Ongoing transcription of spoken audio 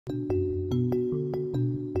G'day,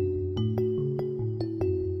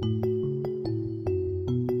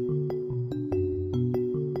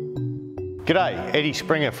 Eddie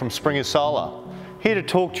Springer from Springer Solar. Here to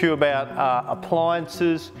talk to you about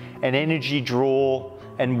appliances and energy draw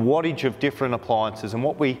and wattage of different appliances and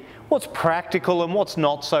what's practical and what's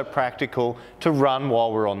not so practical to run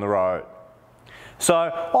while we're on the road. So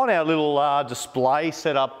on our little display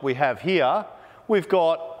setup we have here, we've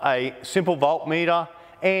got a simple voltmeter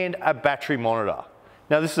and a battery monitor.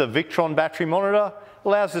 Now this is a Victron battery monitor,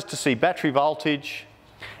 allows us to see battery voltage,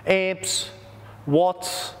 amps,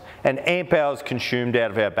 watts, and amp hours consumed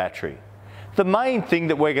out of our battery. The main thing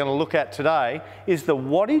that we're going to look at today is the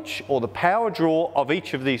wattage or the power draw of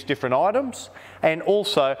each of these different items, and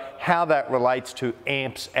also how that relates to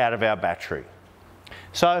amps out of our battery.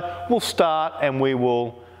 So we'll start and we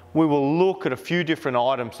will look at a few different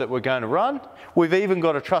items that we're going to run. We've even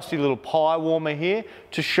got a trusty little pie warmer here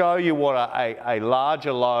to show you what a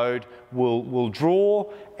larger load will draw,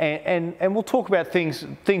 and we'll talk about things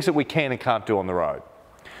that we can and can't do on the road.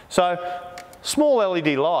 So small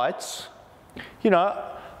LED lights,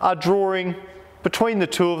 are drawing between the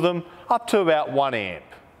two of them up to about 1 amp.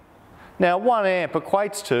 Now 1 amp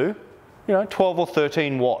equates to, 12 or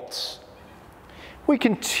 13 watts. We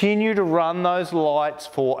continue to run those lights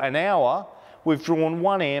for an hour. We've drawn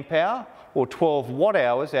 1 amp hour or 12 watt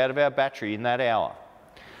hours out of our battery in that hour.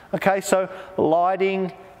 Okay, so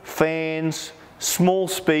lighting, fans, small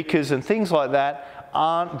speakers and things like that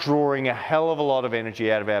aren't drawing a hell of a lot of energy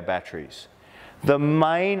out of our batteries. The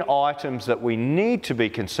main items that we need to be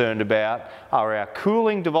concerned about are our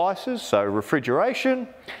cooling devices, so refrigeration,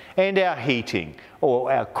 and our heating or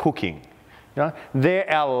our cooking. They're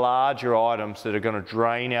our larger items that are going to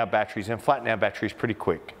drain our batteries and flatten our batteries pretty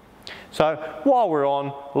quick. So while we're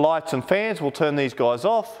on lights and fans, we'll turn these guys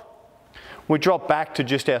off. We drop back to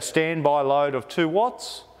just our standby load of 2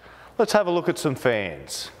 watts. Let's have a look at some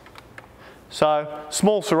fans. So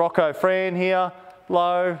small Sirocco fan here,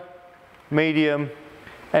 low, medium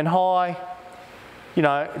and high,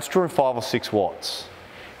 it's drawing 5 or 6 watts.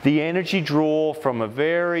 The energy draw from a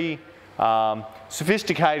very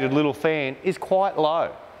sophisticated little fan is quite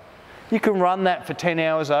low. You can run that for 10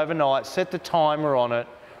 hours overnight, set the timer on it,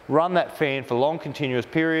 run that fan for long continuous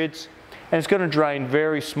periods, and it's going to drain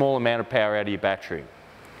very small amount of power out of your battery.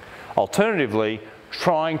 Alternatively,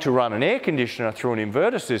 trying to run an air conditioner through an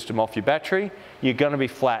inverter system off your battery, you're going to be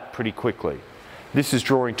flat pretty quickly. This is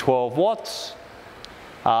drawing 12 watts.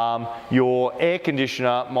 Your air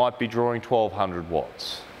conditioner might be drawing 1200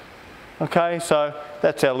 watts. Okay, so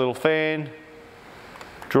that's our little fan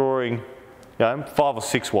drawing 5 or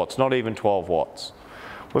 6 watts, not even 12 watts.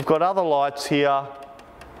 We've got other lights here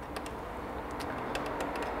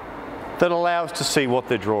that allow us to see what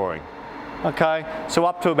they're drawing. Okay, so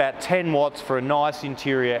up to about 10 watts for a nice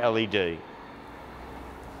interior LED.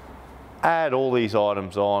 Add all these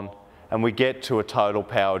items on and we get to a total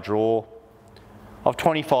power draw of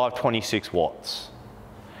 25, 26 watts.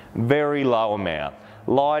 Very low amount.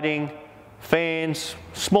 Lighting, fans,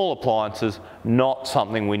 small appliances, not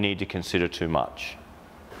something we need to consider too much.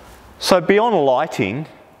 So beyond lighting,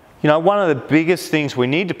 one of the biggest things we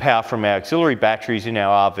need to power from our auxiliary batteries in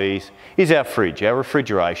our RVs is our fridge, our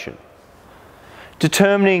refrigeration.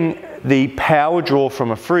 Determining the power draw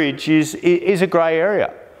from a fridge is a grey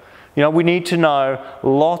area. We need to know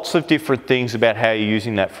lots of different things about how you're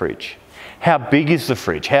using that fridge. How big is the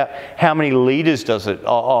fridge? How many litres does it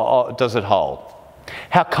hold?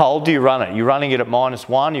 How cold do you run it? You're running it at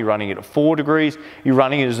 -1, you're running it at 4 degrees, you're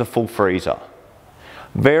running it as a full freezer.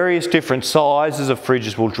 Various different sizes of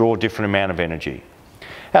fridges will draw a different amount of energy.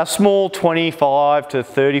 Our small 25 to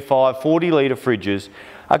 35, 40 litre fridges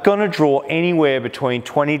are going to draw anywhere between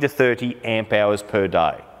 20 to 30 amp hours per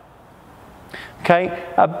day. Okay,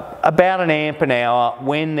 about 1 amp an hour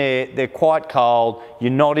when they're quite cold,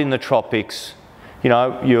 you're not in the tropics,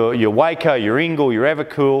 your Waco, your Engel, your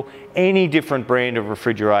Evercool, any different brand of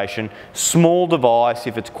refrigeration, small device,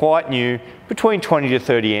 if it's quite new, between 20 to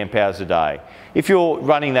 30 amp hours a day. If you're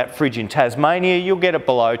running that fridge in Tasmania, you'll get it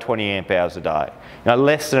below 20 amp hours a day,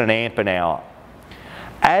 less than 1 amp an hour.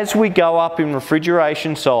 As we go up in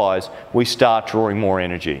refrigeration size, we start drawing more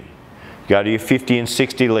energy. Go to your 50 and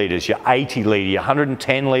 60 litres, your 80 litre, your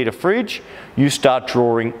 110 litre fridge, you start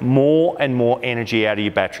drawing more and more energy out of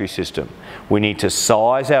your battery system. We need to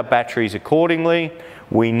size our batteries accordingly.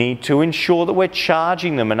 We need to ensure that we're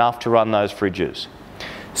charging them enough to run those fridges.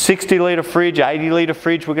 60 litre fridge, 80 litre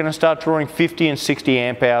fridge, we're going to start drawing 50 and 60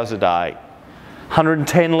 amp hours a day.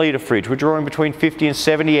 110 litre fridge, we're drawing between 50 and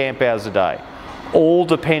 70 amp hours a day. All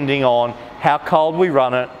depending on how cold we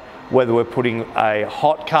run it, whether we're putting a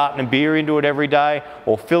hot carton of beer into it every day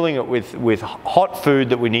or filling it with hot food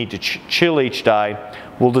that we need to chill each day,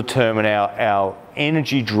 will determine our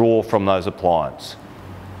energy draw from those appliances.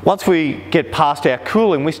 Once we get past our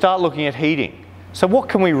cooling, we start looking at heating. So what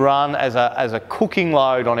can we run as a cooking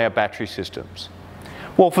load on our battery systems?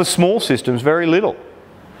 Well, for small systems, very little.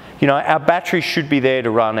 You know, our batteries should be there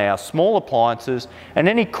to run our small appliances, and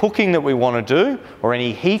any cooking that we want to do or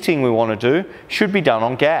any heating we want to do should be done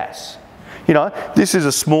on gas. You know, this is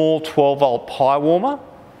a small 12-volt pie warmer.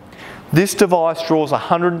 This device draws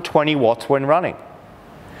 120 watts when running.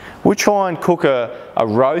 We try and cook a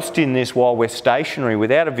roast in this while we're stationary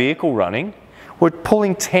without a vehicle running. We're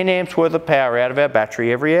pulling 10 amps worth of power out of our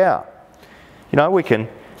battery every hour. You know, we can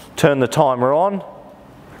turn the timer on,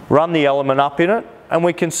 run the element up in it, and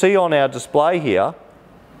we can see on our display here,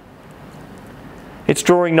 it's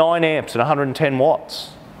drawing 9 amps at 110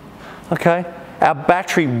 watts. Okay, our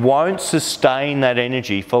battery won't sustain that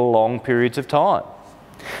energy for long periods of time.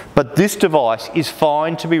 But this device is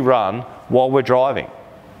fine to be run while we're driving.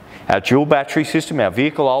 Our dual battery system, our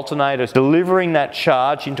vehicle alternator, is delivering that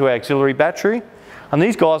charge into our auxiliary battery, and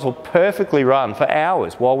these guys will perfectly run for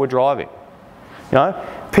hours while we're driving. You know,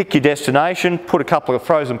 pick your destination, put a couple of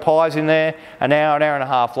frozen pies in there, an hour and a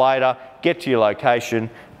half later, get to your location,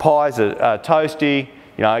 pies are toasty,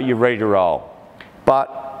 you know, you're ready to roll.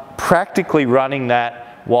 But practically running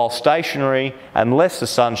that while stationary, unless the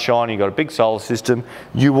sun's shining, you've got a big solar system,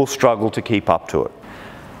 you will struggle to keep up to it.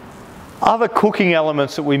 Other cooking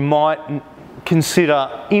elements that we might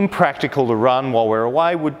consider impractical to run while we're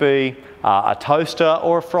away would be a toaster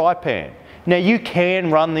or a fry pan. Now, you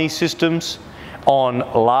can run these systems on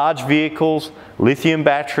large vehicles, lithium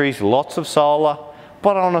batteries, lots of solar,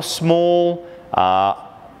 but on a small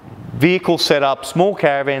vehicle setup, small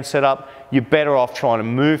caravan setup, you're better off trying to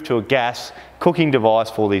move to a gas cooking device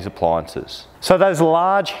for these appliances. So those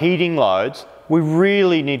large heating loads, we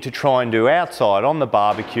really need to try and do outside on the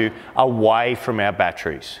barbecue away from our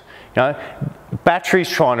batteries. You know, batteries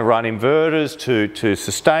trying to run inverters to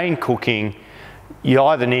sustain cooking, you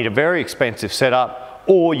either need a very expensive setup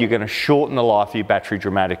or you're going to shorten the life of your battery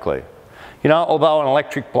dramatically. You know, although an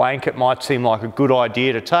electric blanket might seem like a good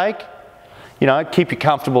idea to take, you know, keep you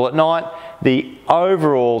comfortable at night, the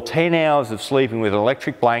overall 10 hours of sleeping with an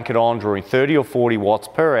electric blanket on, drawing 30 or 40 watts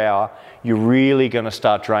per hour, you're really going to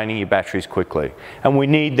start draining your batteries quickly. And we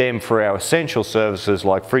need them for our essential services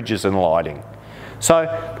like fridges and lighting.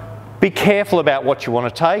 So be careful about what you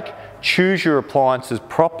want to take. Choose your appliances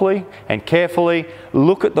properly and carefully.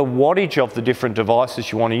 Look at the wattage of the different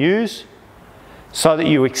devices you want to use so that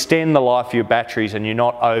you extend the life of your batteries and you're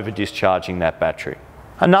not over discharging that battery.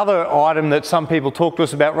 Another item that some people talk to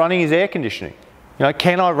us about running is air conditioning. You know,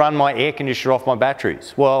 can I run my air conditioner off my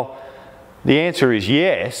batteries? Well, the answer is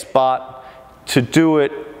yes, but to do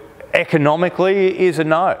it economically is a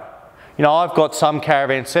no. You know, I've got some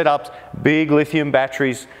caravan setups, big lithium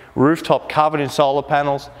batteries, rooftop covered in solar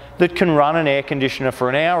panels that can run an air conditioner for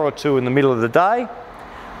an hour or two in the middle of the day,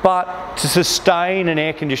 but to sustain an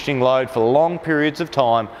air conditioning load for long periods of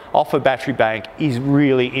time off a battery bank is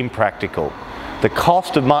really impractical. The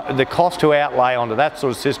cost to outlay onto that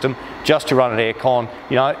sort of system just to run an air con,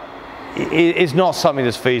 you know, is not something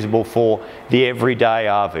that's feasible for the everyday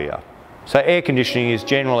RVer. So air conditioning is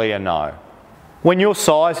generally a no. When you're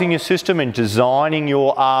sizing your system and designing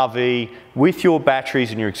your RV with your batteries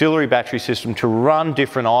and your auxiliary battery system to run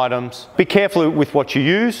different items, be careful with what you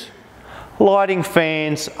use. Lighting,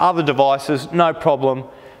 fans, other devices, no problem.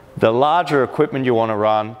 The larger equipment you want to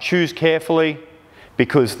run, choose carefully,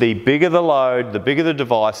 because the bigger the load, the bigger the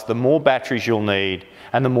device, the more batteries you'll need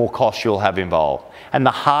and the more cost you'll have involved. And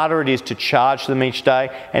the harder it is to charge them each day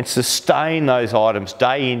and sustain those items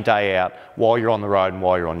day in, day out while you're on the road and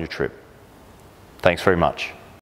while you're on your trip. Thanks very much.